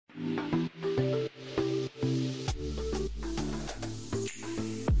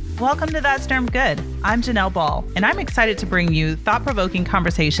Welcome to That's Darn Good. I'm Janelle Ball, and I'm excited to bring you thought-provoking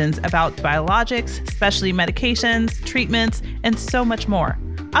conversations about biologics, specialty medications, treatments, and so much more.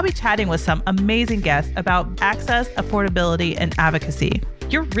 I'll be chatting with some amazing guests about access, affordability, and advocacy.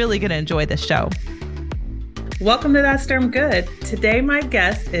 You're really going to enjoy this show. Welcome to That's Darn Good. Today, my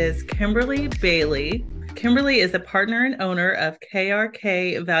guest is Kimberly Bailey. Kimberly is a partner and owner of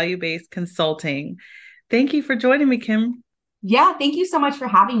KRK Value-Based Consulting. Thank you for joining me, Kim. Yeah, thank you so much for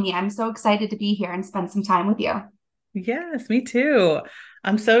having me. I'm so excited to be here and spend some time with you. Yes, me too.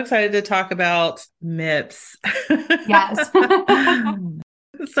 I'm so excited to talk about MIPS. Yes.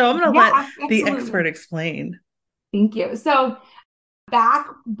 So I'm going to let the absolutely. expert explain. Thank you. So back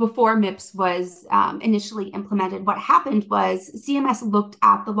before MIPS was initially implemented, what happened was CMS looked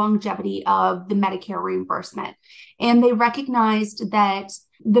at the longevity of the Medicare reimbursement, and they recognized that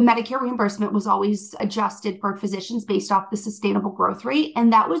the Medicare reimbursement was always adjusted for physicians based off the sustainable growth rate,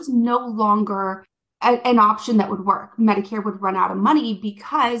 and that was no longer an option that would work. Medicare would run out of money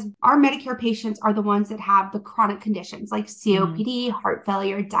because our Medicare patients are the ones that have the chronic conditions like COPD, heart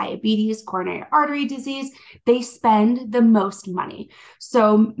failure, diabetes, coronary artery disease. They spend the most money.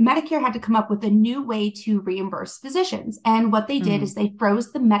 So Medicare had to come up with a new way to reimburse physicians. And what they did is they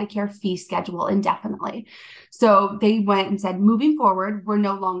froze the Medicare fee schedule indefinitely. So they went and said, moving forward, we're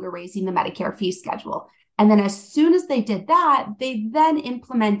no longer raising the Medicare fee schedule. And then as soon as they did that, they then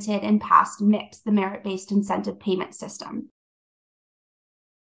implemented and passed MIPS, the Merit-Based Incentive Payment System.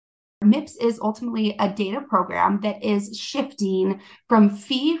 MIPS is ultimately a data program that is shifting from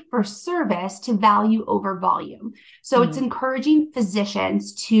fee for service to value over volume. So it's encouraging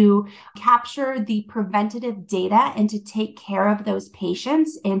physicians to capture the preventative data and to take care of those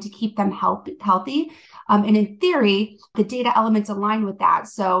patients and to keep them healthy. And in theory, the data elements align with that.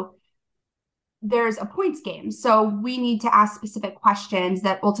 So there's a points game. So we need to ask specific questions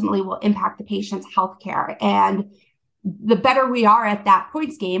that ultimately will impact the patient's healthcare. And the better we are at that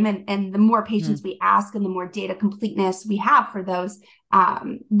points game and the more patients we ask and the more data completeness we have for those,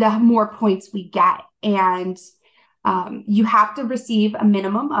 the more points we get. And you have to receive a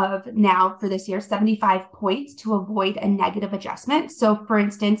minimum of now for this year, 75 points to avoid a negative adjustment. So for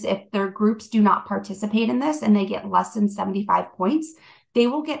instance, if their groups do not participate in this and they get less than 75 points, they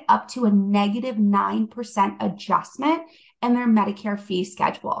will get up to a negative 9% adjustment in their Medicare fee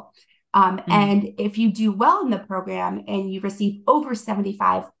schedule. And if you do well in the program and you receive over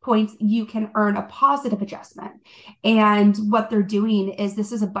 75 points, you can earn a positive adjustment. And what they're doing is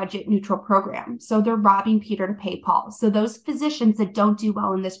this is a budget neutral program. So they're robbing Peter to pay Paul. So those physicians that don't do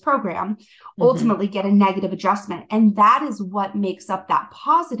well in this program ultimately get a negative adjustment. And that is what makes up that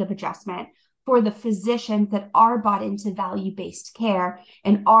positive adjustment for the physicians that are bought into value-based care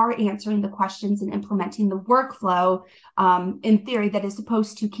and are answering the questions and implementing the workflow in theory that is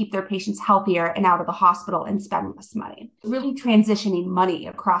supposed to keep their patients healthier and out of the hospital and spend less money. Really transitioning money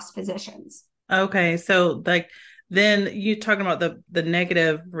across physicians. Okay. So then you're talking about the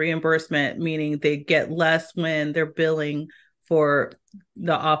negative reimbursement, meaning they get less when they're billing for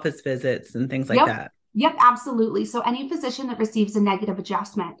the office visits and things like that. Yep, absolutely. So any physician that receives a negative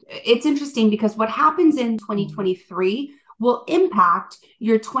adjustment, it's interesting because what happens in 2023 will impact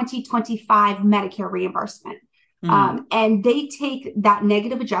your 2025 Medicare reimbursement. And they take that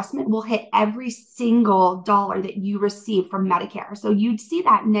negative adjustment will hit every single dollar that you receive from Medicare. So you'd see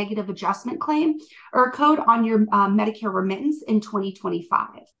that negative adjustment claim or code on your Medicare remittance in 2025.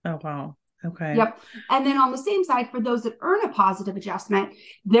 Oh, wow. Okay. Yep. And then on the same side, for those that earn a positive adjustment,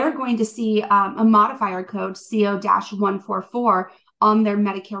 they're going to see a modifier code CO-144 on their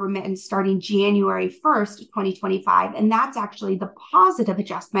Medicare remittance starting January 1st, 2025. And that's actually the positive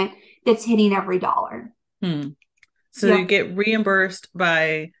adjustment that's hitting every dollar. So you get reimbursed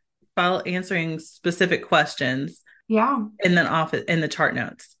by answering specific questions. Yeah. In the chart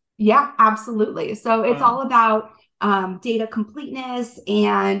notes. Yeah, absolutely. So it's all about data completeness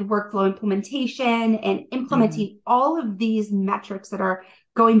and workflow implementation and implementing all of these metrics that are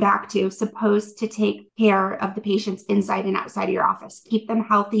going back to supposed to take care of the patients inside and outside of your office, keep them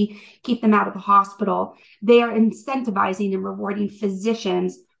healthy, keep them out of the hospital. They are incentivizing and rewarding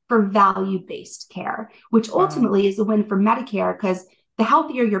physicians for value-based care, which ultimately is a win for Medicare because the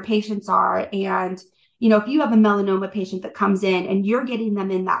healthier your patients are and if you have a melanoma patient that comes in and you're getting them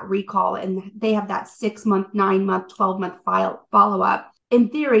in that recall and they have that 6-month, 9-month, 12-month follow-up, in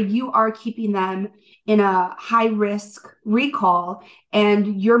theory, you are keeping them in a high-risk recall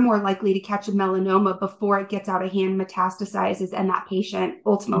and you're more likely to catch a melanoma before it gets out of hand, metastasizes, and that patient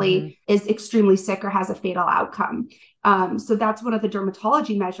ultimately is extremely sick or has a fatal outcome. So that's one of the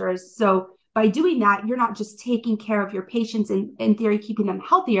dermatology measures. So by doing that, you're not just taking care of your patients and in theory, keeping them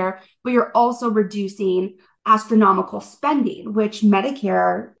healthier, but you're also reducing astronomical spending, which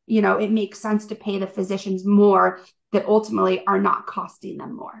Medicare, it makes sense to pay the physicians more that ultimately are not costing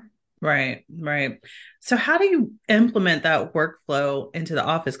them more. Right, right. So how do you implement that workflow into the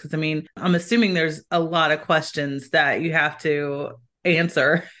office? Because I'm assuming there's a lot of questions that you have to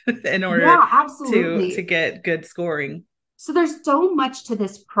answer in order Yeah, to absolutely. get good scoring. So there's so much to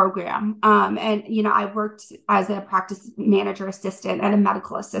this program. And, I worked as a practice manager assistant and a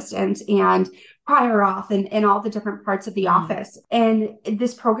medical assistant and prior auth and all the different parts of the office. And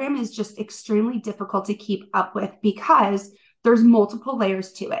this program is just extremely difficult to keep up with because there's multiple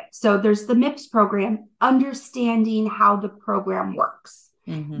layers to it. So there's the MIPS program, understanding how the program works.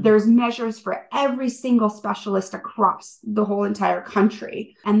 There's measures for every single specialist across the whole entire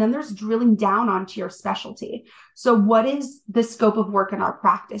country. And then there's drilling down onto your specialty. So what is the scope of work in our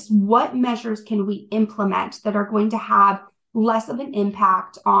practice? What measures can we implement that are going to have less of an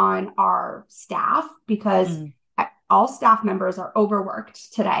impact on our staff? Because all staff members are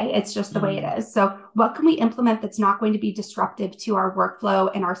overworked today. It's just the way it is. So what can we implement that's not going to be disruptive to our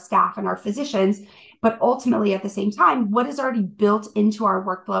workflow and our staff and our physicians? But ultimately, at the same time, what is already built into our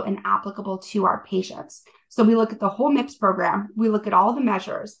workflow and applicable to our patients? So we look at the whole MIPS program, we look at all the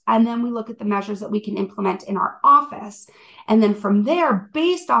measures, and then we look at the measures that we can implement in our office. And then from there,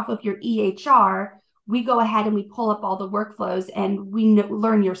 based off of your EHR, we go ahead and we pull up all the workflows and we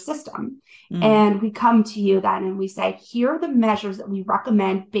learn your system. And we come to you then and we say, here are the measures that we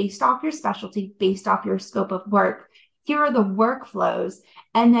recommend based off your specialty, based off your scope of work. Here are the workflows.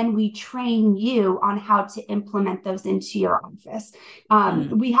 And then we train you on how to implement those into your office.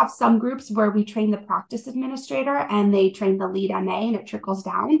 We have some groups where we train the practice administrator and they train the lead MA and it trickles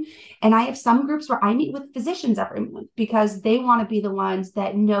down. And I have some groups where I meet with physicians every month because they want to be the ones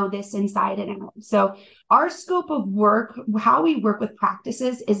that know this inside and out. So our scope of work, how we work with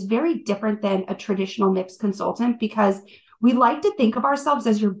practices is very different than a traditional MIPS consultant because we like to think of ourselves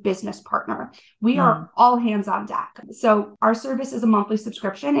as your business partner. We are all hands on deck. So our service is a monthly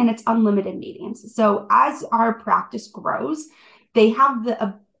subscription and it's unlimited meetings. So as our practice grows,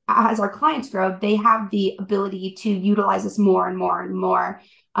 as our clients grow, they have the ability to utilize us more and more and more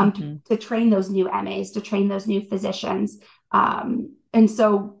to train those new MAs, to train those new physicians. And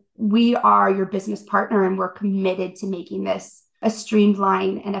so we are your business partner and we're committed to making this a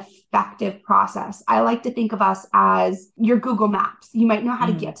streamlined and effective process. I like to think of us as your Google Maps. You might know how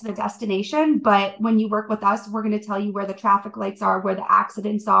to get to the destination, but when you work with us, we're going to tell you where the traffic lights are, where the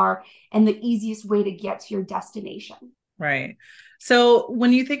accidents are, and the easiest way to get to your destination. Right. So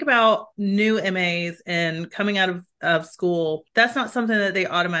when you think about new MAs and coming out of school, that's not something that they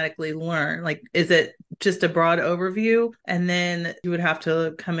automatically learn. Like, is it just a broad overview? And then you would have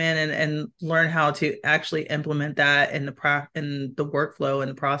to come in and learn how to actually implement that in the workflow and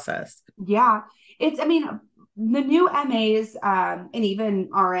the process. Yeah. The new MAs and even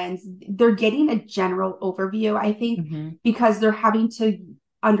RNs, they're getting a general overview, I think, because they're having to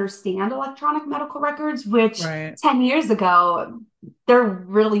understand electronic medical records, which 10 years ago, there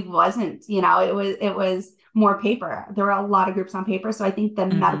really wasn't, it was more paper. There were a lot of groups on paper. So I think the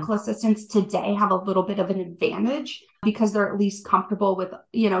medical assistants today have a little bit of an advantage because they're at least comfortable with,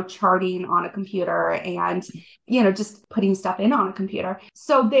 charting on a computer and, just putting stuff in on a computer.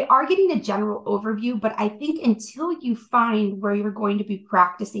 So they are getting a general overview, but I think until you find where you're going to be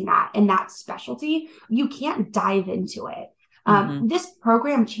practicing at in that specialty, you can't dive into it. This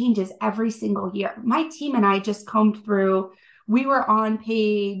program changes every single year. My team and I just combed through, we were on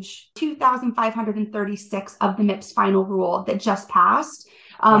page 2,536 of the MIPS final rule that just passed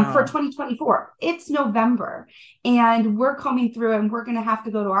for 2024. It's November and we're combing through and we're going to have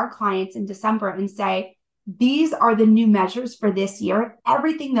to go to our clients in December and say, these are the new measures for this year.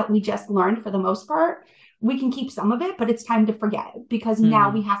 Everything that we just learned for the most part, we can keep some of it, but it's time to forget because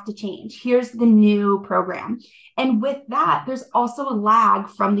now we have to change. Here's the new program. And with that, there's also a lag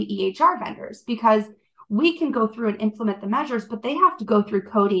from the EHR vendors because we can go through and implement the measures, but they have to go through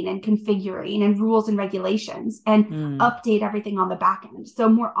coding and configuring and rules and regulations and update everything on the back end. So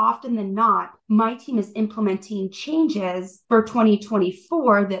more often than not, my team is implementing changes for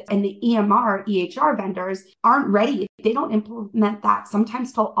 2024 and the EHR vendors aren't ready. They don't implement that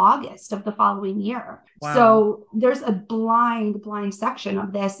sometimes till August of the following year. Wow. So there's a blind section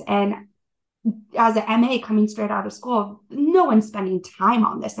of this. And as an MA coming straight out of school, no one's spending time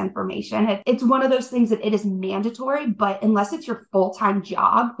on this information. It's one of those things that it is mandatory, but unless it's your full-time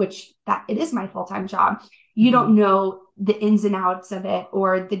job, which it is my full-time job, you don't know the ins and outs of it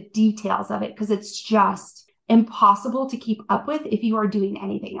or the details of it because it's just impossible to keep up with if you are doing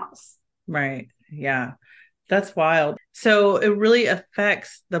anything else. Right. Yeah. That's wild. So it really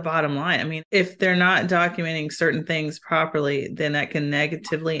affects the bottom line. I mean, if they're not documenting certain things properly, then that can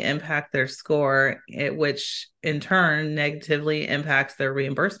negatively impact their score, which in turn negatively impacts their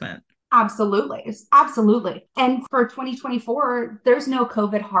reimbursement. Absolutely. Absolutely. And for 2024, there's no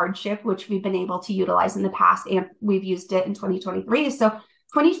COVID hardship, which we've been able to utilize in the past, and we've used it in 2023. So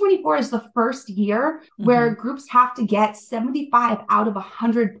 2024 is the first year where groups have to get 75 out of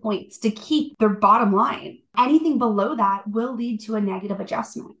 100 points to keep their bottom line. Anything below that will lead to a negative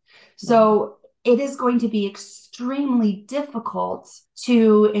adjustment. So it is going to be extremely difficult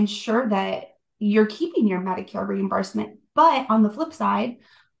to ensure that you're keeping your Medicare reimbursement. But on the flip side,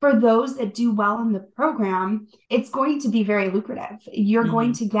 for those that do well in the program, it's going to be very lucrative. You're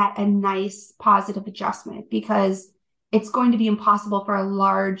going to get a nice positive adjustment because it's going to be impossible for a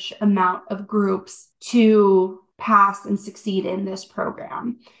large amount of groups to pass and succeed in this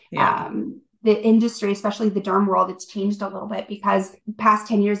program. Yeah. The industry, especially the derm world, it's changed a little bit because past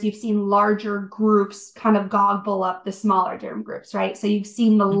 10 years, you've seen larger groups kind of gobble up the smaller derm groups, right? So you've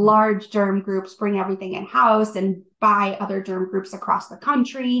seen the large derm groups bring everything in-house and buy other derm groups across the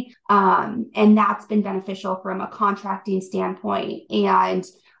country. And that's been beneficial from a contracting standpoint and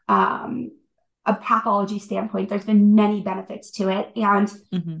a pathology standpoint. There's been many benefits to it. And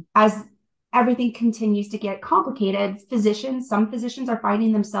as everything continues to get complicated, some physicians are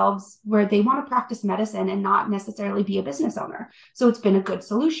finding themselves where they want to practice medicine and not necessarily be a business owner. So it's been a good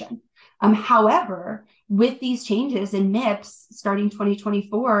solution. However, with these changes in MIPS starting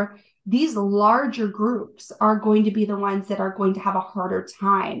 2024, these larger groups are going to be the ones that are going to have a harder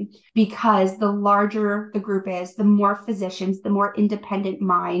time because the larger the group is, the more physicians, the more independent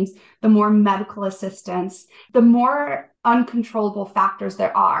minds, the more medical assistants, the more uncontrollable factors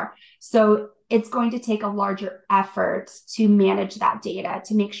there are. So it's going to take a larger effort to manage that data,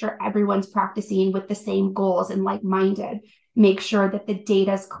 to make sure everyone's practicing with the same goals and like-minded. Make sure that the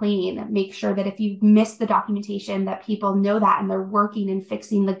data is clean, make sure that if you miss the documentation that people know that and they're working and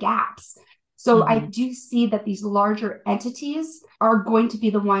fixing the gaps. So I do see that these larger entities are going to be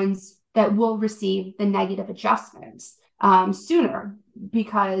the ones that will receive the negative adjustments sooner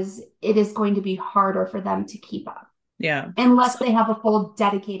because it is going to be harder for them to keep up. Yeah. Unless they have a full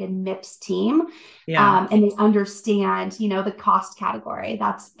dedicated MIPS team, and they understand, the cost category.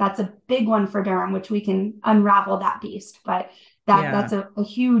 That's a big one for derm, which we can unravel that beast. But that's a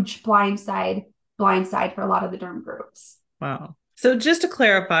huge blind side for a lot of the derm groups. Wow. So just to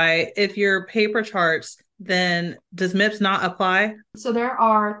clarify, if you're paper charts, then does MIPS not apply? So there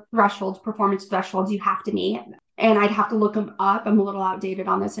are performance thresholds you have to meet. And I'd have to look them up. I'm a little outdated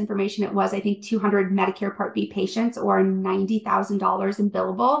on this information. It was, I think, 200 Medicare Part B patients or $90,000 in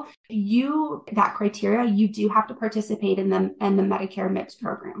billable. That criteria, you do have to participate in the Medicare MIPS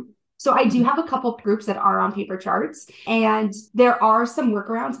program. So I do have a couple groups that are on paper charts, and there are some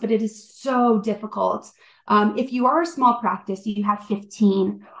workarounds, but it is so difficult. If you are a small practice, you have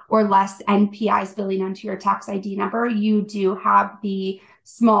 15 or less NPIs billing onto your tax ID number, you do have the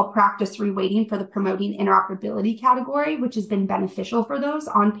small practice reweighting for the promoting interoperability category, which has been beneficial for those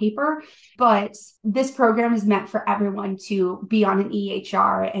on paper. But this program is meant for everyone to be on an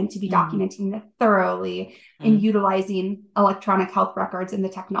EHR and to be documenting it thoroughly and utilizing electronic health records and the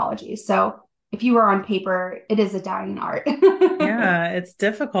technology. So if you are on paper, it is a dying art. Yeah, it's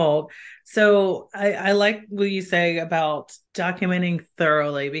difficult. So I like what you say about documenting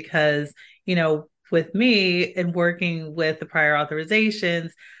thoroughly because, with me and working with the prior authorizations,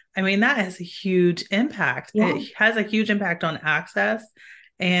 I mean, that has a huge impact. Yeah. It has a huge impact on access.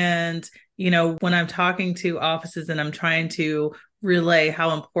 And, when I'm talking to offices and I'm trying to relay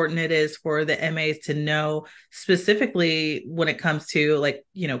how important it is for the MAs to know specifically when it comes to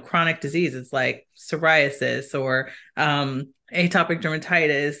chronic diseases like psoriasis or atopic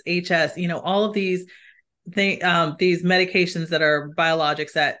dermatitis, HS, all of these medications that are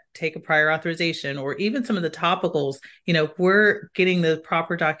biologics that take a prior authorization, or even some of the topicals, we're getting the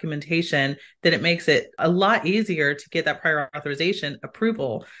proper documentation, that it makes it a lot easier to get that prior authorization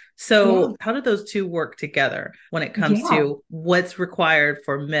approval. So how do those two work together when it comes to what's required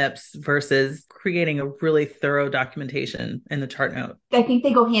for MIPS versus creating a really thorough documentation in the chart note? I think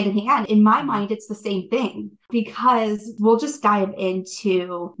they go hand in hand. In my mind, it's the same thing, because we'll just dive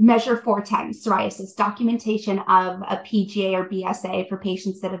into Measure 410, psoriasis, documentation of a PGA or BSA for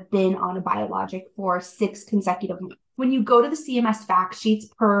patients that have been on a biologic for 6 consecutive months. When you go to the CMS fact sheets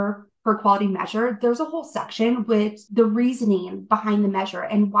per quality measure, there's a whole section with the reasoning behind the measure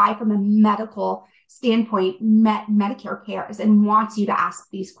and why, from a medical standpoint, Medicare cares and wants you to ask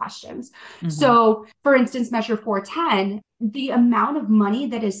these questions. So, for instance, Measure 410, the amount of money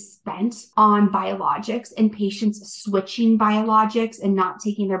that is spent on biologics and patients switching biologics and not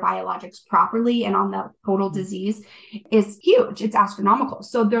taking their biologics properly and on the total disease is huge. It's astronomical.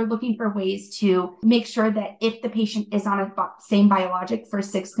 So they're looking for ways to make sure that if the patient is on a same biologic for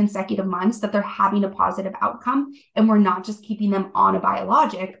 6 consecutive months, that they're having a positive outcome and we're not just keeping them on a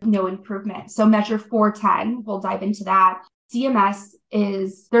biologic, no improvement. So measure 410, we'll dive into that. CMS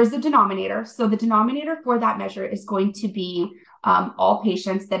there's the denominator. So the denominator for that measure is going to be all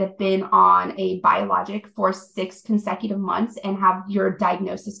patients that have been on a biologic for 6 consecutive months and have your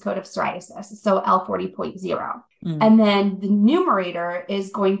diagnosis code of psoriasis, so L40.0. And then the numerator is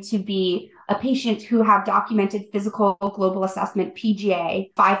going to be a patient who have documented physical global assessment,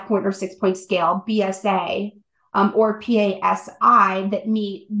 PGA, 5-point or 6-point scale, BSA, or PASI that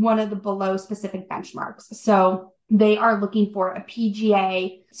meet one of the below specific benchmarks. So they are looking for a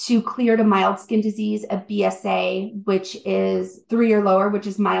PGA to clear to mild skin disease, a BSA, which is 3 or lower, which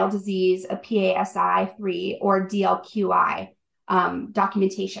is mild disease, a PASI 3, or DLQI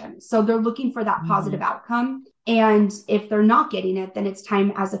documentation. So they're looking for that positive outcome. And if they're not getting it, then it's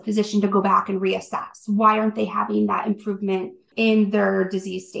time as a physician to go back and reassess. Why aren't they having that improvement in their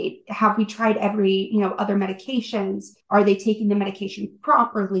disease state? Have we tried every, other medications? Are they taking the medication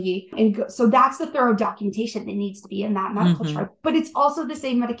properly? And so that's the thorough documentation that needs to be in that medical chart. But it's also the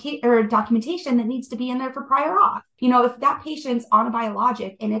same documentation that needs to be in there for prior auth. If that patient's on a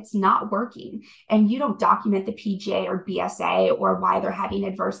biologic and it's not working and you don't document the PGA or BSA or why they're having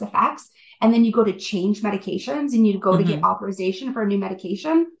adverse effects, and then you go to change medications and you go to get authorization for a new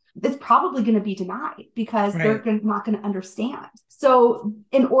medication, it's probably going to be denied because they're not going to understand. So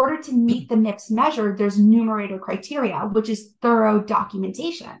in order to meet the MIPS measure, there's numerator criteria, which is thorough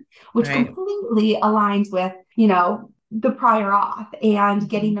documentation, which completely aligns with, the prior auth and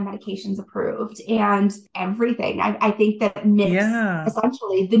getting the medications approved and everything. I think that MIPS,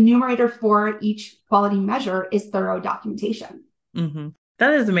 essentially, the numerator for each quality measure is thorough documentation.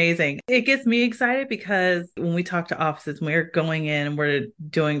 That is amazing. It gets me excited because when we talk to offices, we're going in and we're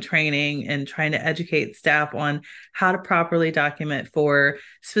doing training and trying to educate staff on how to properly document for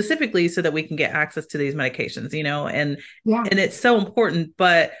specifically so that we can get access to these medications, and it's so important.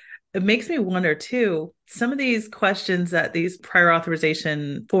 But it makes me wonder too, some of these questions that these prior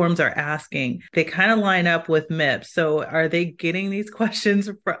authorization forms are asking, they kind of line up with MIPS. So are they getting these questions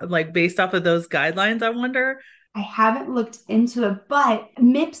based off of those guidelines, I wonder? I haven't looked into it, but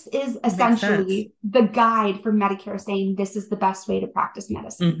MIPS is essentially the guide for Medicare saying this is the best way to practice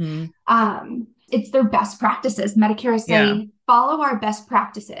medicine. It's their best practices. Medicare is saying, follow our best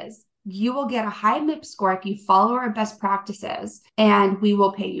practices. You will get a high MIPS score if you follow our best practices and we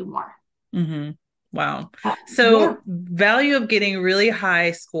will pay you more. Wow. So value of getting really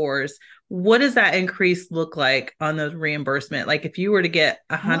high scores, what does that increase look like on the reimbursement? Like if you were to get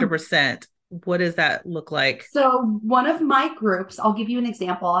 100%, what does that look like? So one of my groups, I'll give you an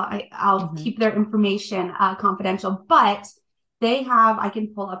example. I'll keep their information confidential, but they have, I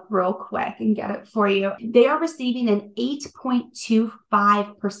can pull up real quick and get it for you. They are receiving an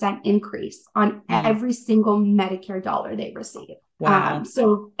 8.25% increase on every single Medicare dollar they receive. Wow.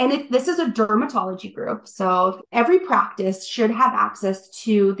 This is a dermatology group. So every practice should have access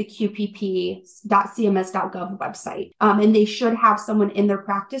to the qpp.cms.gov website. And they should have someone in their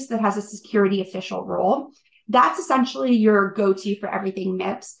practice that has a security official role. That's essentially your go-to for everything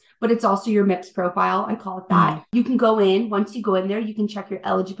MIPS, but it's also your MIPS profile. I call it that. You can go in, once you go in there, you can check your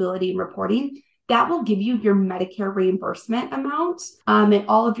eligibility and reporting. That will give you your Medicare reimbursement amount and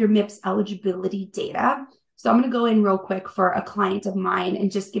all of your MIPS eligibility data. So I'm going to go in real quick for a client of mine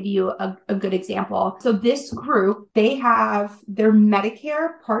and just give you a good example. So this group, they have their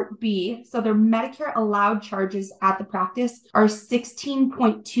Medicare Part B. So their Medicare allowed charges at the practice are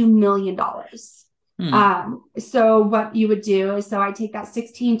 $16.2 million. So what you would do is, so I take that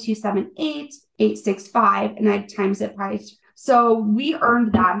 16,278,865 and I times it by. So we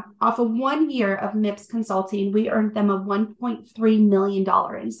earned them off of 1 year of MIPS consulting. We earned them a $1.3 million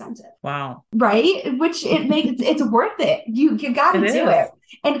incentive. Wow. Right. Which it's worth it. You got to do it.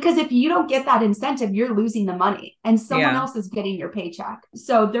 And because if you don't get that incentive, you're losing the money and someone else is getting your paycheck.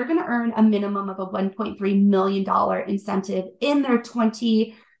 So they're going to earn a minimum of a $1.3 million incentive in their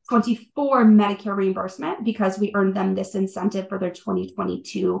 2024 Medicare reimbursement because we earned them this incentive for their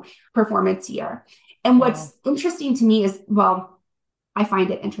 2022 performance year. And what's interesting to me is, I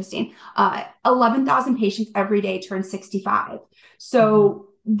find it interesting. 11,000 patients every day turn 65. So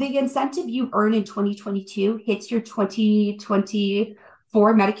the incentive you earn in 2022 hits your 2024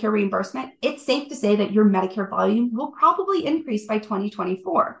 for Medicare reimbursement, it's safe to say that your Medicare volume will probably increase by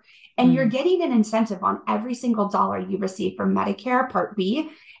 2024. And you're getting an incentive on every single dollar you receive from Medicare Part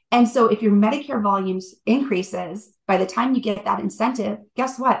B. And so if your Medicare volumes increases, by the time you get that incentive,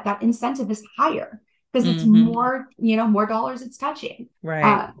 guess what? That incentive is higher because it's more, more dollars it's touching.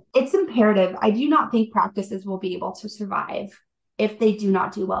 Right. It's imperative. I do not think practices will be able to survive if they do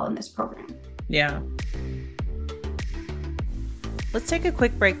not do well in this program. Yeah. Let's take a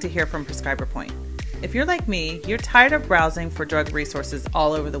quick break to hear from Prescriber Point. If you're like me, you're tired of browsing for drug resources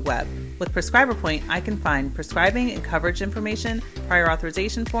all over the web. With Prescriber Point, I can find prescribing and coverage information, prior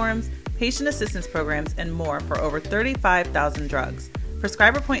authorization forms, patient assistance programs, and more for over 35,000 drugs.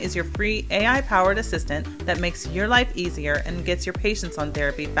 Prescriber Point is your free AI-powered assistant that makes your life easier and gets your patients on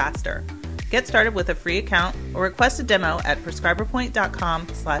therapy faster. Get started with a free account or request a demo at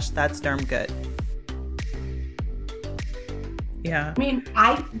prescriberpoint.com/that'sdermgood. Yeah. I mean,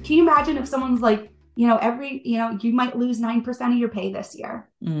 can you imagine if someone's like, you might lose 9% of your pay this year.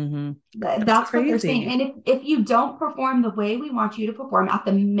 That's what they're saying. And if you don't perform the way we want you to perform at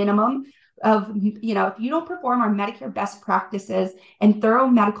the minimum of, if you don't perform our Medicare best practices and thorough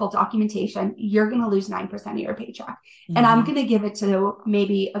medical documentation, you're going to lose 9% of your paycheck. And I'm going to give it to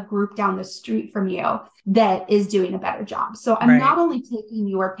maybe a group down the street from you that is doing a better job. So I'm not only taking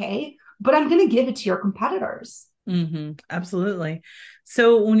your pay, but I'm going to give it to your competitors. Absolutely.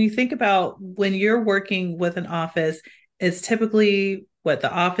 So when you think about when you're working with an office, it's typically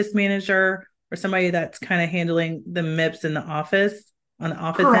the office manager or somebody that's kind of handling the MIPS in the office on the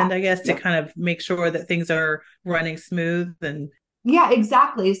office end, I guess, to kind of make sure that things are running smooth and. Yeah,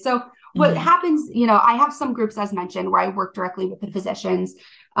 exactly. So what happens, I have some groups, as mentioned, where I work directly with the physicians.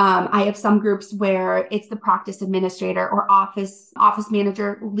 I have some groups where it's the practice administrator or office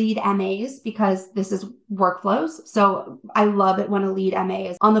manager lead MAs, because this is workflows. So I love it when a lead MA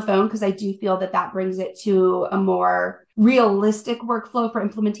is on the phone, because I do feel that brings it to a more realistic workflow for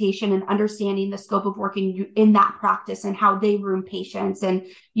implementation and understanding the scope of working in that practice and how they room patients and,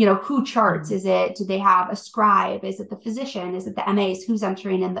 who charts. Is it, do they have a scribe? Is it the physician? Is it the MAs? Who's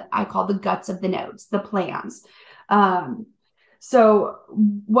entering in I call the guts of the notes, the plans. So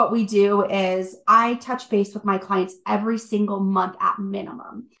what we do is I touch base with my clients every single month at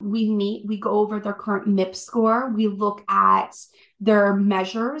minimum. We meet, we go over their current MIPS score. We look at their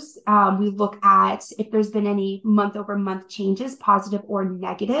measures. We look at if there's been any month over month changes, positive or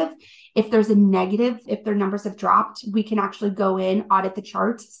negative. If there's a negative, if their numbers have dropped, we can actually go in, audit the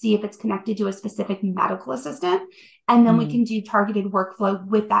charts, see if it's connected to a specific medical assistant. And then we can do targeted workflow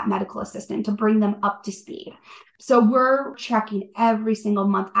with that medical assistant to bring them up to speed. So we're checking every single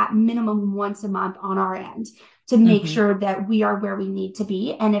month at minimum once a month on our end to make sure that we are where we need to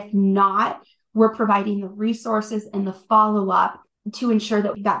be. And if not, we're providing the resources and the follow-up to ensure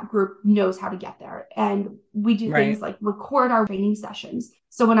that that group knows how to get there. And we do things like record our training sessions.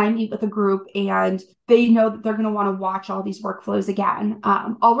 So when I meet with a group and they know that they're going to want to watch all these workflows again,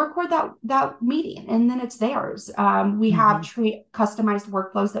 I'll record that meeting and then it's theirs. We have customized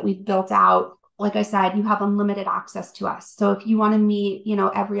workflows that we've built out. Like I said, you have unlimited access to us. So if you want to meet,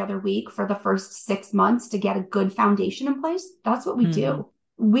 every other week for the first 6 months to get a good foundation in place, that's what we do.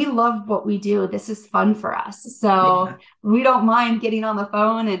 We love what we do. This is fun for us. So we don't mind getting on the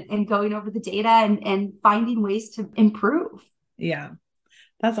phone and going over the data and finding ways to improve. Yeah,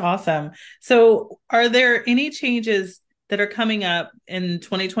 that's awesome. So are there any changes that are coming up in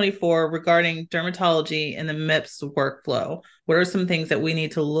 2024 regarding dermatology and the MIPS workflow? What are some things that we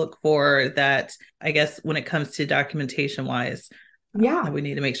need to look for that, I guess, when it comes to documentation wise, that we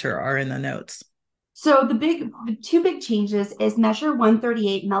need to make sure are in the notes? So the two big changes is measure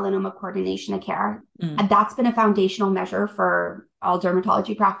 138 melanoma coordination of care. And that's been a foundational measure for all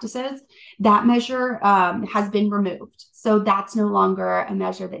dermatology practices. That measure has been removed. So that's no longer a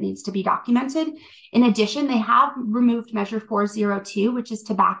measure that needs to be documented. In addition, they have removed measure 402, which is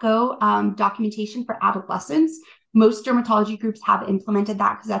tobacco documentation for adolescents. Most dermatology groups have implemented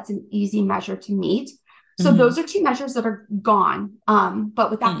that because that's an easy measure to meet. So those are two measures that are gone. But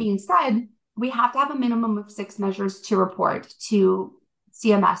with that being said, we have to have a minimum of 6 measures to report to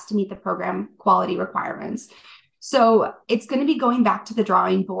CMS to meet the program quality requirements. So it's going to be going back to the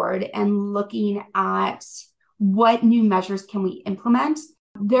drawing board and looking at what new measures can we implement.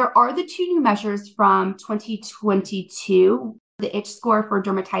 There are the 2 new measures from 2022, the itch score for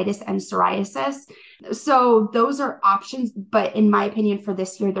dermatitis and psoriasis. So those are options, but in my opinion, for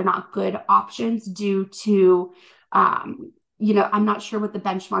this year, they're not good options due to I'm not sure what the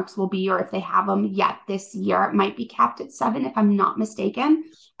benchmarks will be or if they have them yet this year. It might be capped at 7 if I'm not mistaken.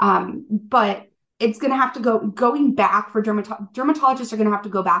 But it's going to have to going back for dermatologists are going to have to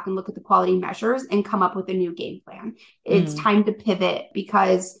go back and look at the quality measures and come up with a new game plan. It's time to pivot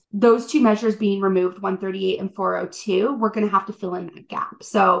because those two measures being removed, 138 and 402, we're going to have to fill in that gap.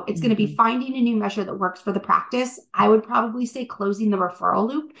 So it's going to be finding a new measure that works for the practice. I would probably say closing the referral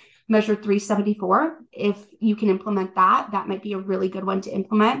loop, measure 374. If you can implement that, that might be a really good one to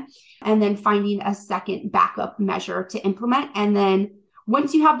implement. And then finding a second backup measure to implement. And then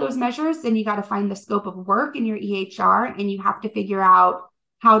once you have those measures, then you got to find the scope of work in your EHR and you have to figure out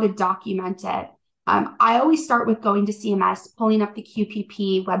how to document it. I always start with going to CMS, pulling up the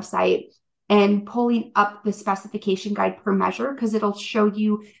QPP website and pulling up the specification guide per measure, because it'll show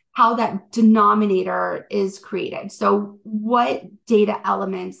you how that denominator is created. So what data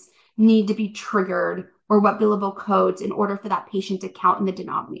elements need to be triggered or what billable codes in order for that patient to count in the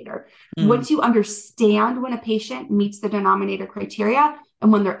denominator. Once you understand when a patient meets the denominator criteria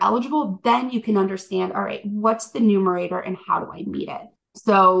and when they're eligible, then you can understand, all right, what's the numerator and how do I meet it?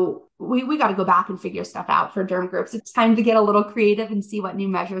 So we got to go back and figure stuff out for derm groups. It's time to get a little creative and see what new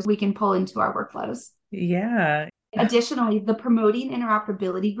measures we can pull into our workflows. Yeah. Additionally, the promoting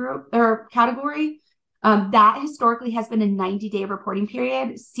interoperability group or category, that historically has been a 90-day reporting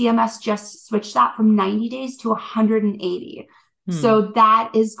period. CMS just switched that from 90 days to 180. So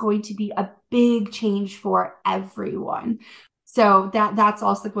that is going to be a big change for everyone. So that's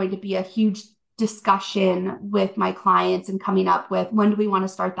also going to be a huge discussion with my clients and coming up with when do we want to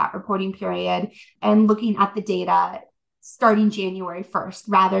start that reporting period and looking at the data starting January 1st,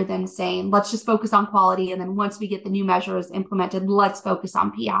 rather than saying, let's just focus on quality. And then once we get the new measures implemented, let's focus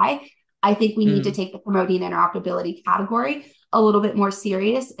on PI. I think we need to take the promoting interoperability category a little bit more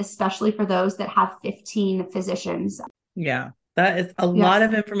serious, especially for those that have 15 physicians. Yeah, that is a lot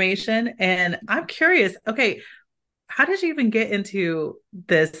of information. And I'm curious, okay, how did you even get into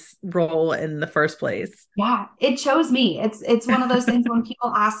this role in the first place? Yeah, it chose me. It's one of those things when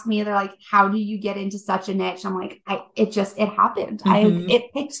people ask me, they're like, how do you get into such a niche? I'm like, it happened.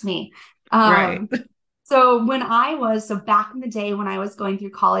 It picked me. Right. So back in the day when I was going through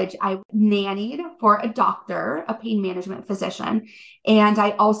college, I nannied for a doctor, a pain management physician, and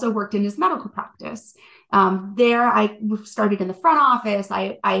I also worked in his medical practice. There, I started in the front office.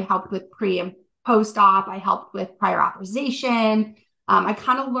 I helped with pre and post-op. I helped with prior authorization. I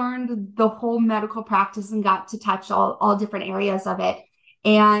kind of learned the whole medical practice and got to touch all different areas of it.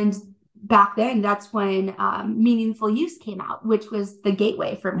 And back then, that's when Meaningful Use came out, which was the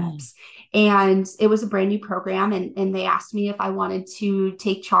gateway for MIPS. And it was a brand new program. And they asked me if I wanted to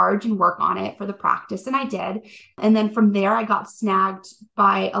take charge and work on it for the practice. And I did. And then from there, I got snagged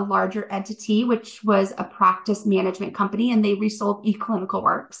by a larger entity, which was a practice management company. And they resold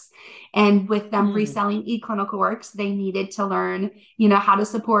eClinicalWorks. And with them reselling eClinicalWorks, they needed to learn, how to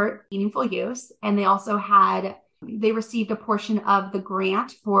support Meaningful Use. And they also they received a portion of the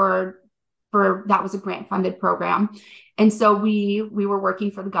grant for that was a grant funded program. And so we were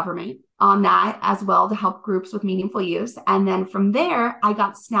working for the government on that as well to help groups with meaningful use. And then from there, I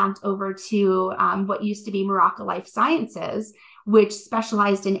got snapped over to what used to be Morocco Life Sciences, which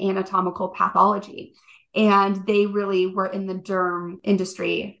specialized in anatomical pathology. And they really were in the derm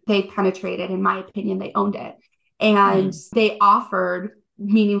industry. They penetrated, in my opinion, they owned it. And they offered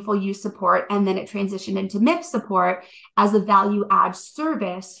meaningful use support. And then it transitioned into MIPS support as a value add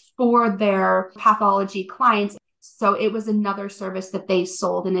service for their pathology clients. So it was another service that they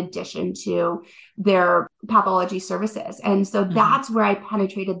sold in addition to their pathology services. And so that's where I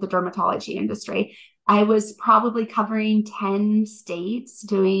penetrated the dermatology industry. I was probably covering 10 states,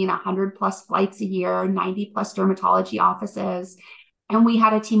 doing 100 plus flights a year, 90 plus dermatology offices. And we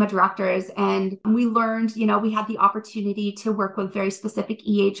had a team of directors and we learned, we had the opportunity to work with very specific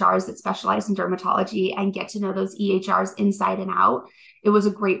EHRs that specialize in dermatology and get to know those EHRs inside and out. It was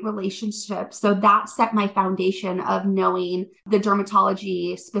a great relationship. So that set my foundation of knowing the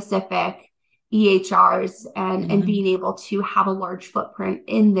dermatology specific EHRs and being able to have a large footprint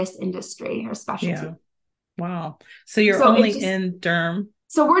in this industry or specialty. Yeah. Wow. So you're only in derm?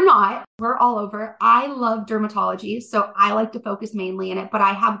 So we're all over. I love dermatology. So I like to focus mainly in it, but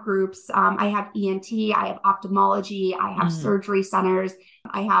I have groups. I have ENT, I have ophthalmology, I have surgery centers,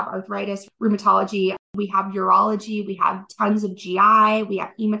 I have arthritis, rheumatology, we have urology, we have tons of GI, we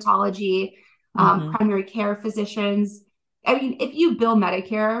have hematology, primary care physicians. I mean, if you bill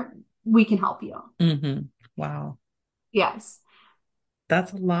Medicare, we can help you. Wow. Yes.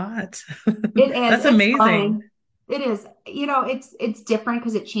 That's a lot. It is. That's amazing. Fun. It is, it's different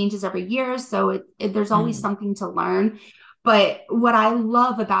because it changes every year. So there's always something to learn. But what I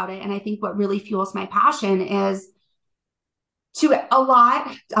love about it, and I think what really fuels my passion is To a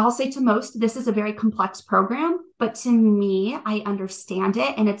lot, I'll say to most, this is a very complex program, but to me, I understand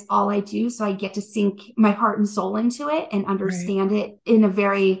it and it's all I do. So I get to sink my heart and soul into it and understand it in a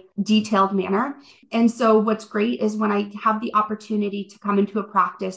very detailed manner. And so what's great is when I have the opportunity to come into a practice